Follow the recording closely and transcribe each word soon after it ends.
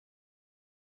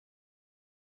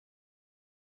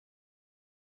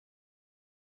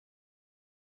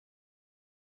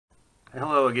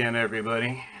Hello again,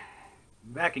 everybody.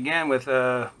 Back again with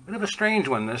a bit of a strange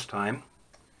one this time.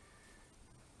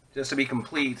 Just to be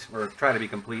complete, or try to be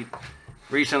complete,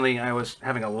 recently I was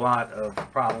having a lot of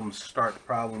problems, start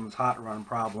problems, hot run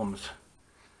problems.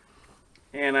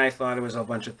 And I thought it was a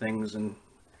bunch of things, and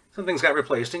some things got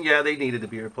replaced, and yeah, they needed to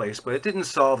be replaced, but it didn't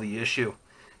solve the issue.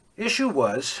 Issue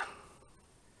was,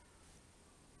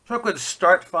 truck would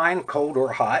start fine, cold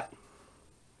or hot.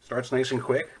 Starts nice and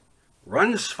quick.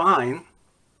 Runs fine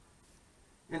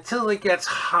until it gets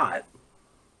hot.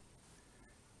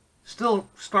 Still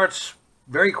starts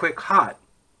very quick hot.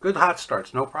 Good hot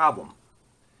starts, no problem.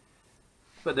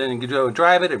 But then you go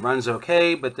drive it, it runs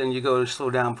okay, but then you go to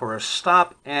slow down for a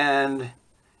stop and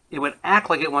it would act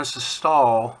like it wants to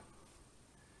stall.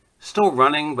 Still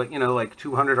running, but like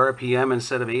 200 RPM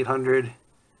instead of 800.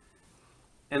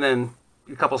 And then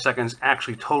a couple seconds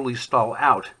actually totally stall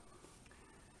out.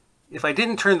 If I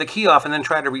didn't turn the key off and then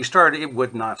try to restart it, it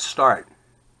would not start.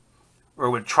 Or it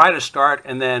would try to start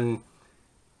and then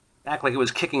act like it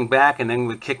was kicking back and then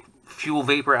would kick fuel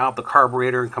vapor out the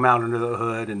carburetor and come out under the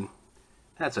hood, and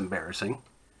that's embarrassing.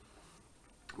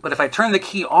 But if I turn the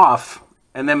key off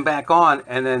and then back on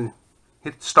and then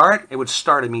hit start, it would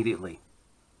start immediately.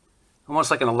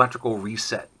 Almost like an electrical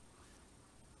reset.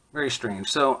 Very strange.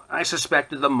 So I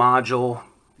suspected the module,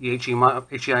 the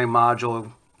HEI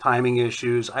module, timing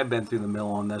issues. I've been through the mill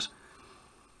on this.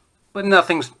 But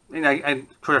nothing's, I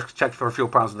checked for fuel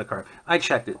problems with the car. I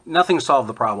checked it. Nothing solved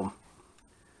the problem.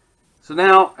 So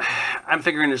now I'm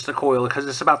figuring it's the coil because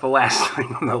it's about the last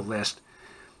thing on the list.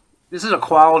 This is a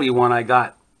quality one I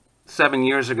got 7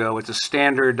 years ago. It's a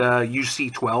standard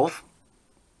UC12.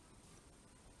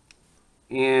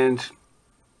 And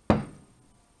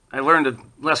I learned a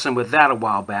lesson with that a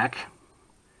while back.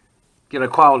 Get a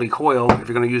quality coil if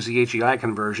you're going to use the HEI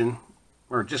conversion,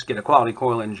 or just get a quality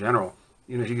coil in general.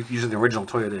 If you're using the original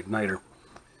Toyota igniter.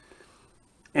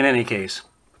 In any case,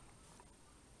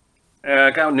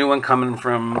 I got a new one coming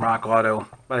from Rock Auto,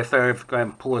 but I thought I'd go ahead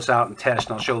and pull this out and test,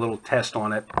 and I'll show a little test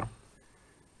on it.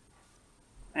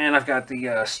 And I've got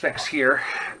the specs here.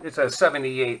 It's a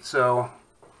 78, so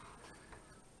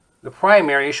the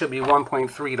primary should be 1.3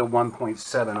 to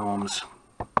 1.7 ohms.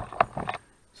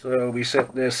 So we set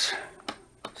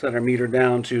our meter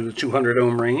down to the 200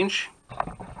 ohm range.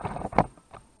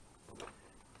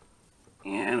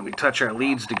 And we touch our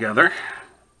leads together.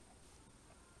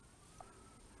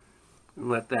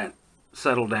 Let that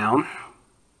settle down.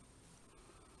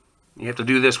 You have to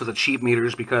do this with the cheap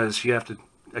meters because you have to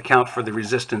account for the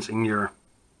resistance in your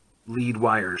lead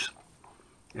wires.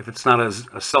 If it's not a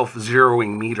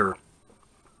self-zeroing meter,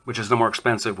 which is the more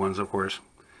expensive ones, of course.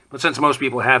 But since most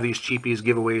people have these cheapies,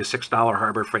 giveaways, $6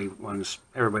 Harbor Freight ones,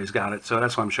 everybody's got it, so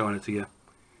that's why I'm showing it to you.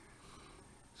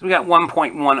 So we got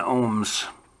 1.1 ohms.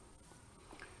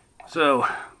 So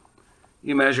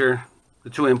you measure the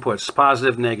two inputs,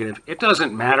 positive, negative. It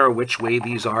doesn't matter which way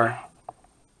these are.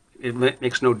 It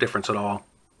makes no difference at all.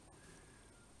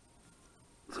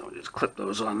 So we'll just clip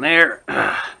those on there.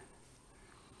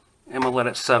 And we'll let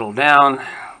it settle down.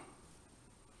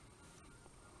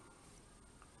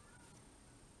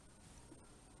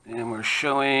 And we're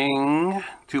showing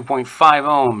 2.5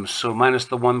 ohms, so minus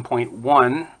the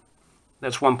 1.1,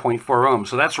 that's 1.4 ohms.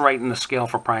 So that's right in the scale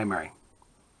for primary.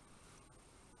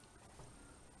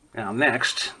 Now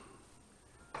next,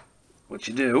 what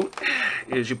you do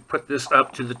is you put this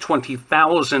up to the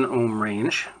 20,000 ohm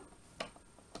range.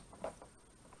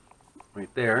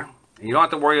 Right there. And you don't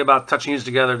have to worry about touching these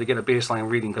together to get a baseline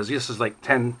reading because this is like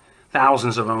 10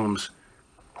 thousandths of ohms.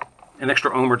 An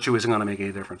extra ohm or two isn't going to make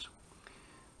any difference.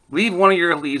 Leave one of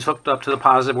your leads hooked up to the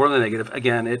positive or the negative.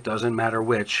 Again, it doesn't matter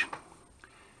which.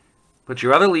 Put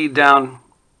your other lead down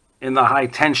in the high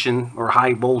tension or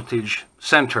high voltage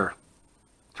center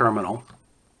terminal.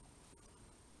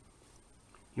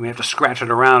 You may have to scratch it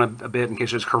around a bit in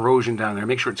case there's corrosion down there.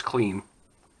 Make sure it's clean.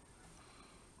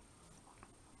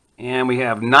 And we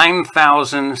have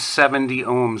 9,070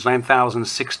 ohms,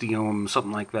 9,060 ohms,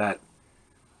 something like that.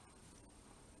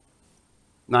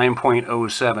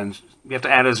 9.07. You have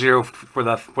to add a 0 for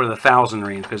the 1,000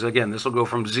 range because again, this will go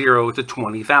from 0 to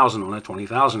 20,000 on the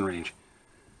 20,000 range.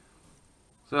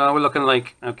 So we're looking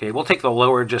like, okay, we'll take the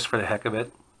lower just for the heck of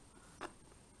it.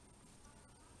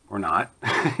 Or not.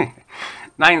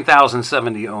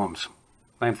 9,070 ohms.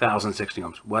 9,060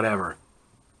 ohms. Whatever.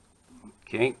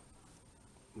 Okay.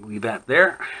 Leave that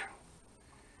there.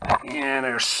 And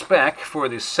our spec for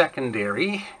the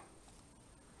secondary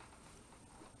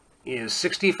is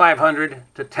 6,500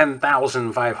 to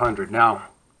 10,500. Now,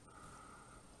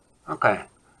 okay,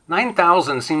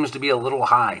 9,000 seems to be a little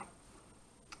high.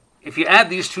 if you add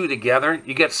these two together,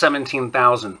 you get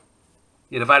 17,000.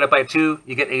 You divide it by 2,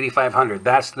 you get 8,500.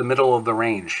 That's the middle of the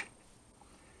range.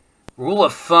 Rule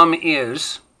of thumb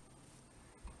is,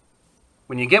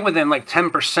 when you get within like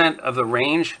 10% of the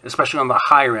range, especially on the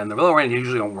higher end, the lower end you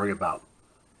usually don't worry about.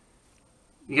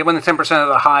 You get within 10% of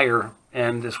the higher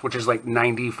end, which is like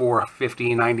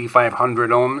 9,450, 9,500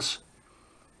 ohms,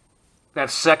 that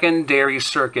secondary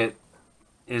circuit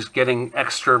is getting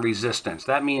extra resistance.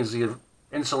 That means the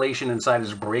insulation inside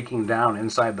is breaking down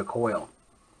inside the coil.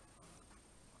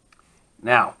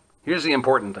 Now, here's the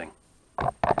important thing.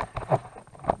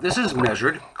 This is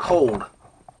measured cold.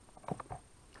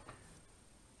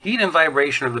 Heat and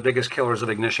vibration are the biggest killers of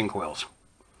ignition coils.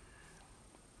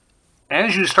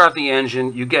 As you start the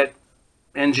engine, you get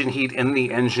engine heat in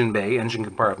the engine bay, engine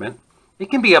compartment. It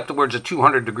can be upwards of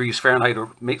 200 degrees Fahrenheit, or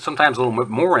sometimes a little bit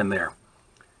more in there.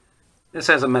 This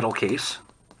has a metal case.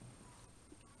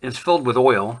 It's filled with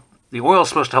oil. The oil is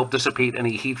supposed to help dissipate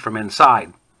any heat from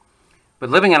inside. But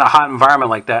living in a hot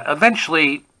environment like that,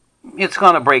 eventually it's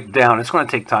going to break down. It's going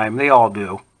to take time. They all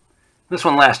do. This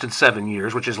one lasted 7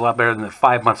 years, which is a lot better than the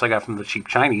 5 months I got from the cheap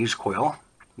Chinese coil.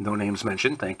 No names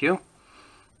mentioned, thank you.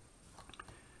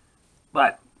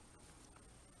 But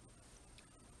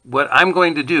what I'm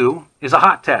going to do is a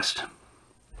hot test.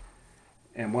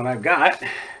 And what I've got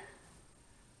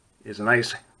is a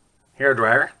nice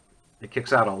hairdryer. It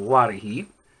kicks out a lot of heat.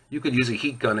 You could use a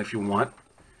heat gun if you want.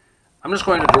 I'm just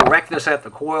going to direct this at the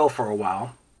coil for a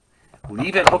while.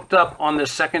 Leave it hooked up on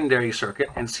this secondary circuit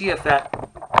and see if that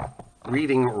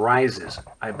reading rises.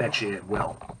 I bet you it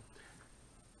will.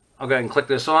 I'll go ahead and click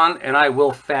this on, and I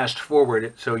will fast forward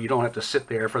it so you don't have to sit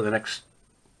there for the next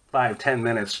 5-10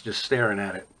 minutes just staring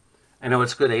at it. I know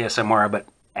it's good ASMR, but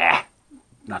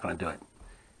not going to do it.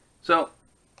 So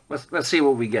let's see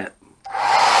what we get.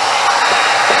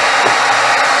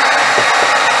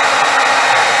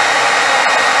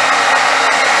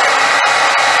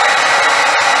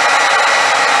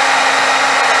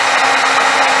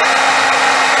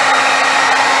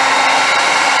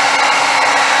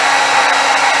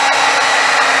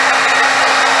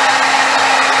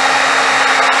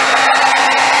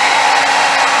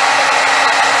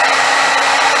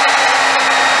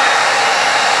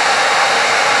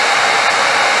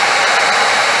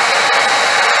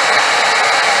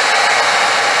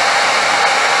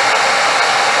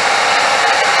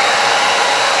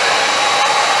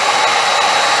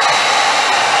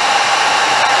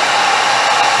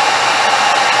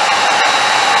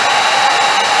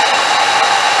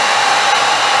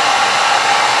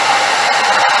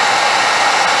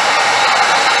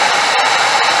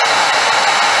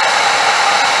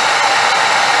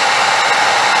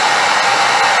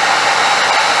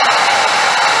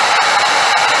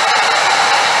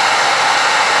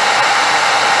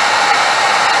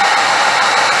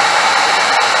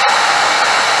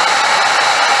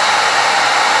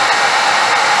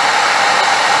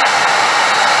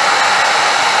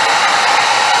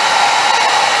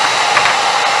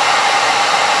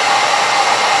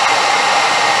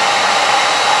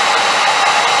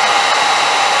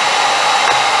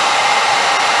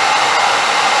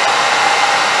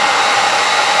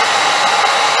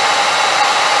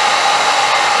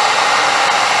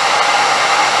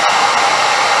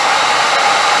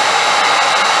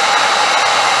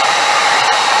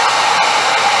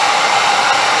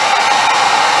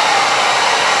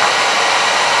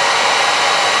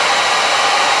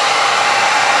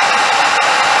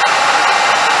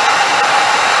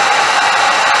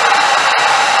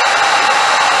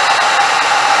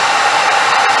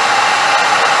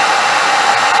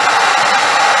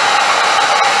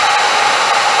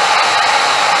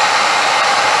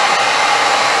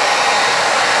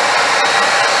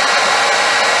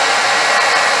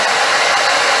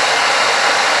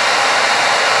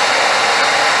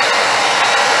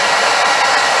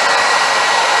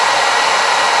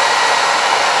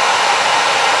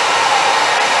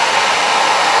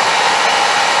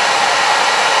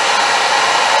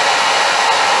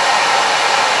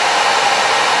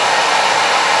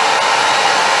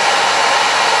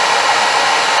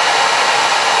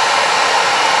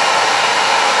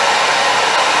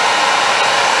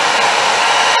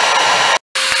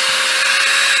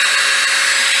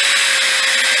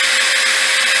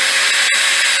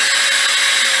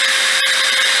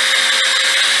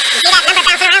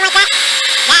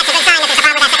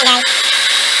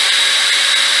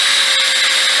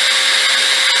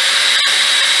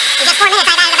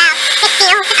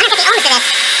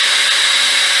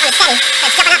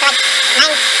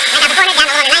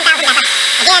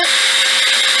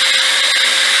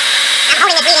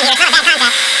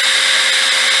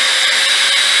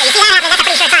 see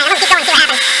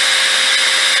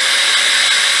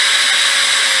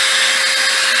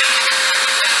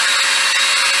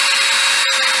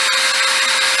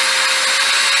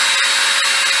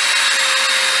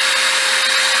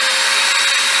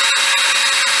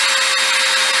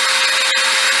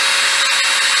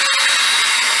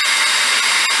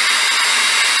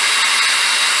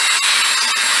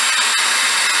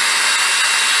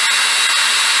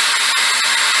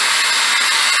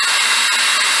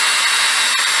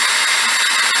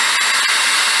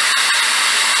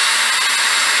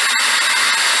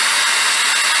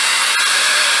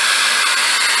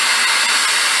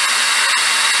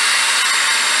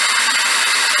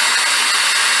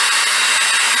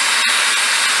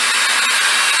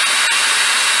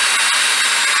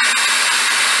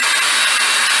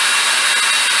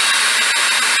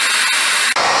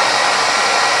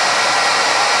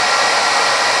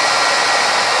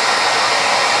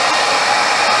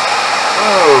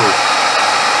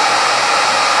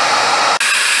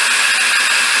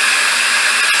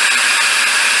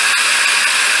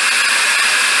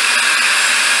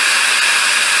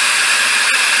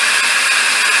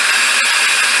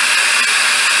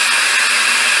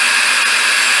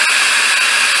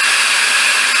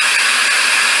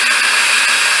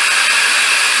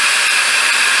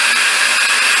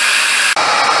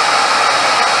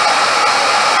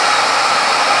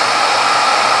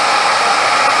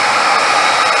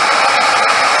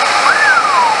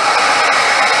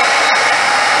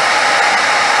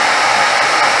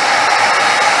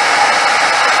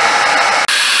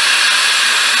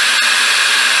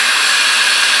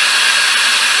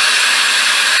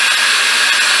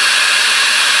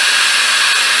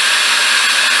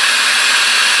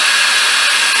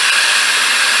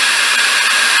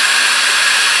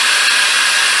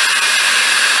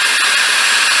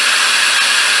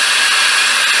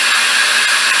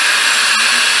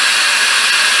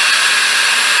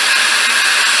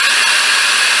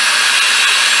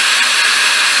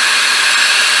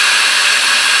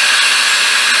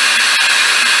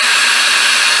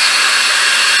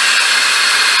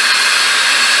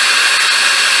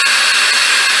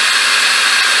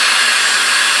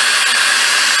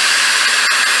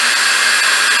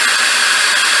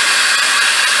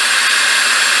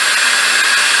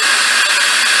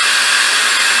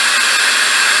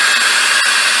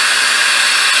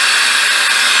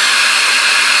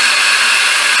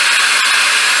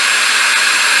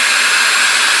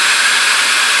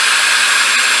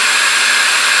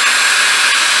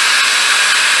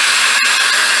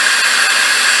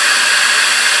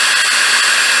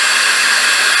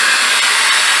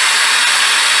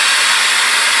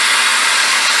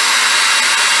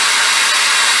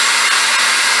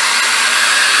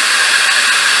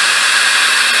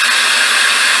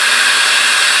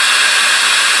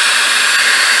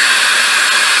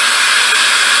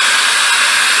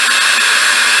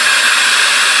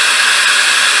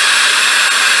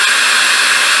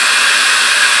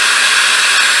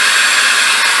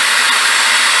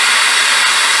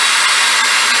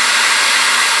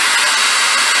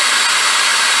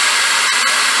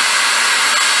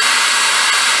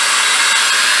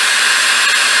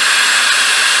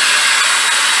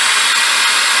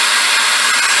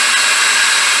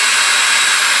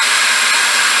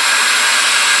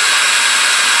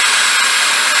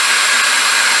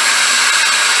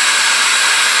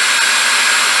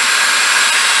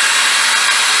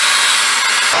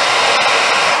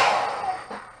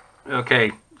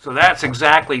Okay, so that's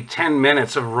exactly 10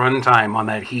 minutes of runtime on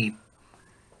that heat.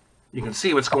 You can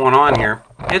see what's going on here.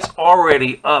 It's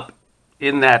already up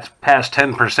in that past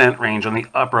 10% range on the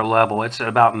upper level. It's at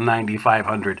about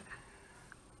 9,500.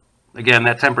 Again,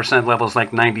 that 10% level is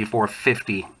like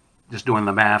 9,450, just doing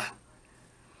the math.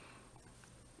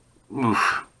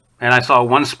 Oof. And I saw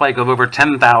one spike of over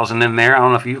 10,000 in there. I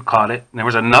don't know if you caught it. And there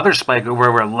was another spike of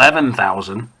over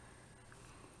 11,000.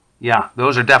 Yeah,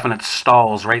 those are definite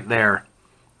stalls right there.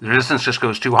 The resistance just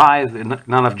goes too high. Not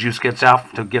enough juice gets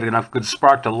out to get enough good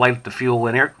spark to light the fuel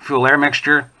air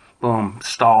mixture. Boom,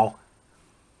 stall.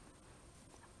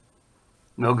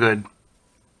 No good.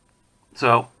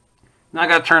 So now I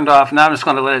got it turned off. Now I'm just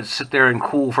going to let it sit there and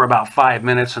cool for about 5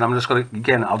 minutes. And I'm just going to,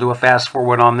 again, I'll do a fast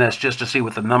forward on this just to see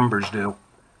what the numbers do.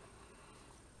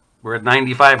 We're at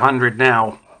 9,500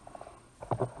 now.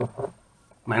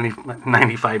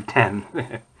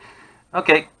 9,510.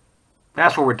 Okay,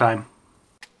 fast forward time.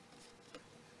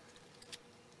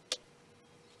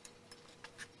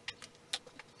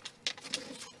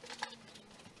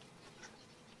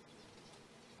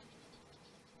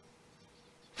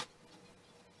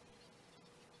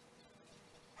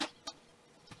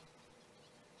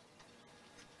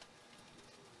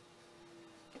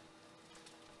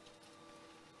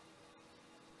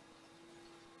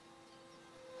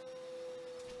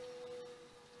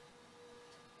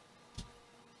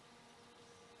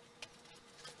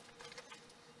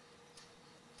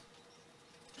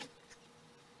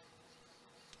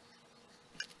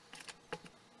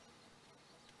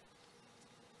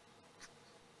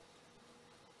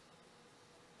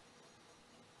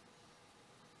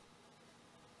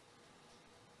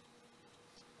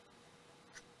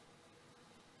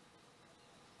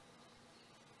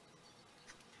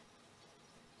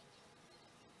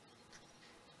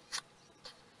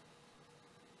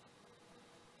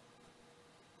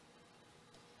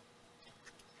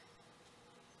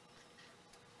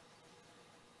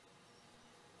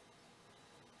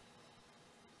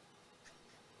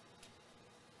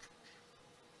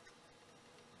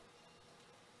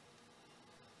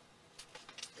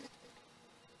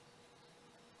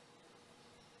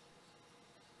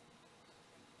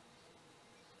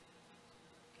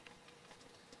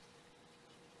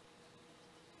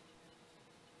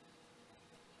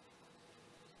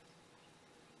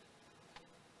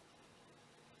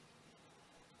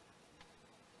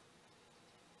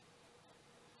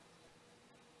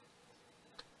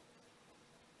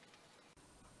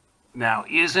 Now,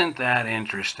 isn't that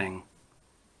interesting?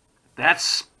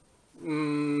 That's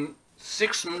 7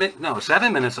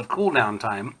 minutes of cooldown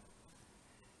time,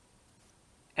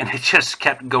 and it just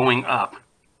kept going up.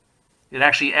 It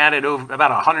actually added over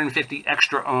about 150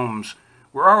 extra ohms.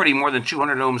 We're already more than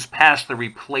 200 ohms past the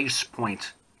replace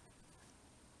point.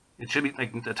 It should be,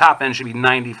 like, the top end should be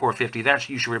 9450. That's,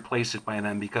 you should replace it by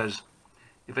then, because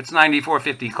if it's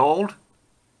 9450 cold,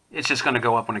 it's just going to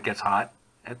go up when it gets hot,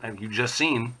 like you've just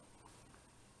seen.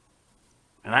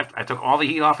 And I took all the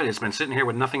heat off it. It's been sitting here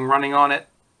with nothing running on it.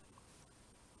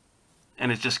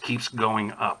 And it just keeps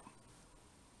going up.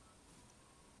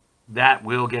 That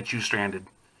will get you stranded.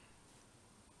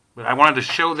 But I wanted to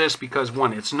show this because,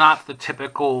 one, it's not the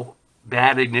typical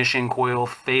bad ignition coil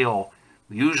fail.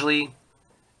 Usually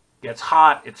gets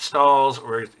hot, it stalls,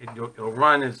 or it'll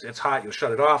run, it's hot, you'll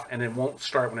shut it off, and it won't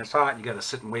start when it's hot. You got to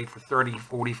sit and wait for 30,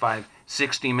 45,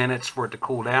 60 minutes for it to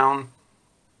cool down.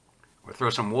 Or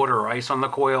throw some water or ice on the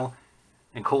coil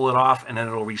and cool it off, and then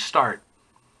it'll restart.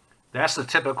 That's the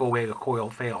typical way the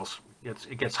coil fails.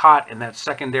 It gets hot, and that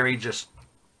secondary just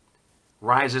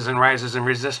rises and rises in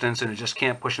resistance, and it just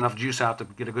can't push enough juice out to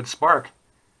get a good spark.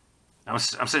 I'm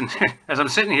sitting, as I'm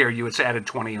sitting here, it's added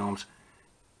 20 ohms.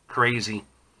 Crazy.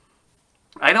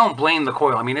 I don't blame the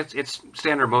coil. I mean, it's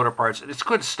standard motor parts. It's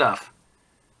good stuff.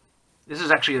 This is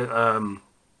actually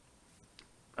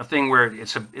a thing where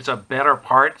it's a better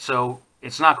part, so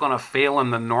it's not going to fail in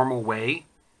the normal way.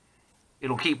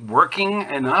 It'll keep working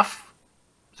enough,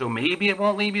 so maybe it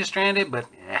won't leave you stranded, but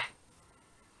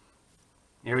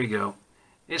here we go.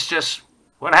 It's just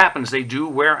what happens. They do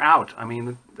wear out. I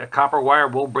mean, that copper wire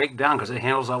will break down because it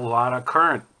handles a lot of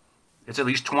current. It's at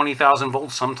least 20,000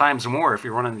 volts, sometimes more if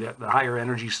you're running the higher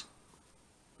energies,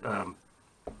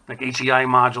 like HEI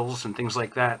modules and things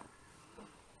like that,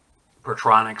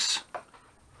 Pertronics.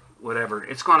 Whatever,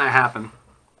 it's going to happen.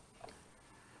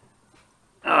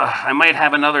 I might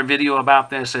have another video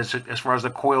about this as far as the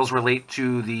coils relate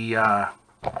to the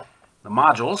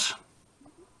modules,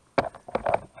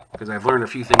 because I've learned a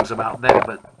few things about that,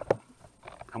 but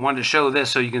I wanted to show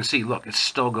this so you can see, look, it's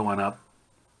still going up.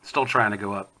 It's still trying to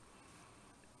go up.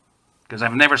 because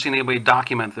I've never seen anybody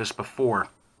document this before.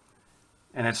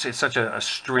 And it's such a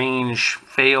strange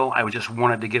fail. I just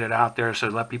wanted to get it out there so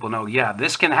to let people know, yeah,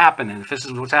 this can happen. And if this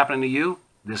is what's happening to you,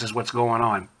 this is what's going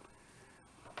on.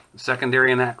 The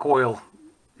secondary in that coil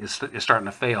is starting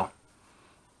to fail.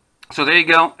 So there you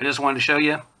go. I just wanted to show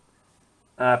you.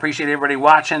 I appreciate everybody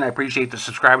watching. I appreciate the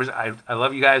subscribers. I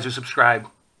love you guys who subscribe.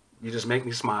 You just make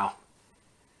me smile.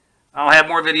 I'll have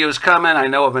more videos coming. I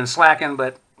know I've been slacking,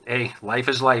 but hey, life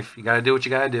is life. You got to do what you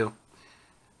got to do.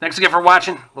 Thanks again for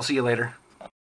watching. We'll see you later.